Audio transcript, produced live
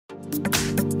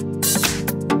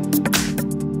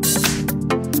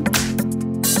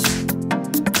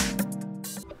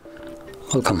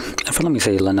Welcome, in front of me is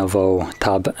a LENOVO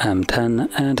Tab M10,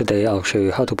 and today I'll show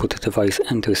you how to put the device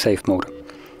into safe mode.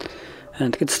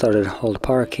 And to get started, hold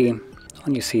power key.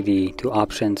 When you see the two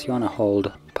options, you want to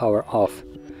hold power off.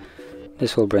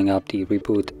 This will bring up the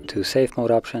reboot to safe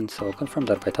mode option, so confirm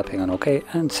that by tapping on OK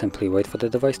and simply wait for the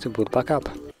device to boot back up.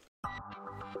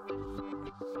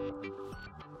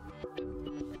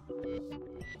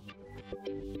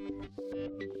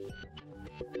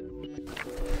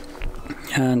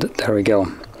 And there we go.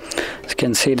 As you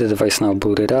can see, the device now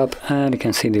booted up, and you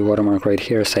can see the watermark right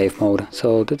here, safe mode.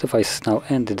 So the device is now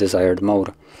in the desired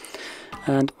mode.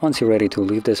 And once you're ready to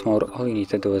leave this mode, all you need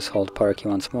to do is hold power key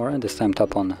once more, and this time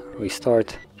tap on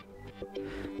restart.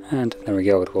 And there we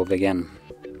go, it will begin.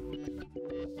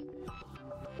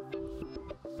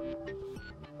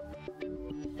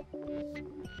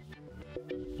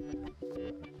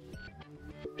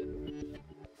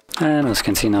 And as you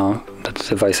can see now, that the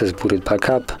device is booted back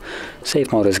up,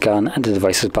 safe mode is gone, and the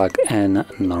device is back in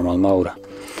normal mode.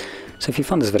 So if you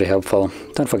found this very helpful,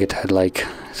 don't forget to hit like,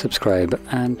 subscribe,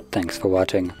 and thanks for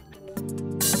watching.